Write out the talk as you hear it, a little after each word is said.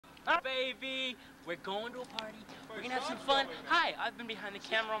Baby, we're going to a party. We're gonna have some fun. Hi, I've been behind the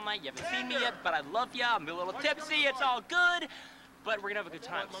camera all night. You haven't seen me yet, but I love ya. I'm a little tipsy. It's all good. But we're gonna have a good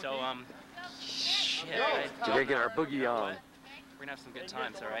time. So, shit. We're gonna get our boogie on. We're gonna have some good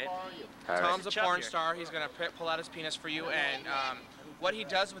times, all right? Tom's a porn star. He's gonna pull out his penis for you, and what he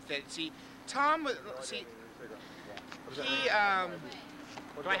does with it. See, Tom. See, he.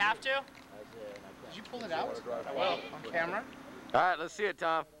 Do I have to? Did you pull it out? I will. On camera? All right, let's see it,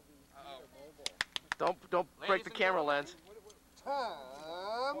 Tom. Don't break the camera lens.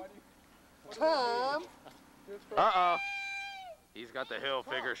 Tom. Uh-oh. He's got the hill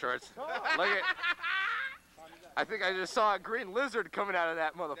figure shorts. Look at. I think I just saw a green lizard coming out of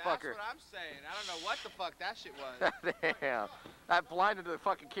that motherfucker. That's what I'm saying. I don't know what the fuck that shit was. Damn. That blinded the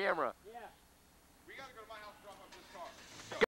fucking camera. Yeah.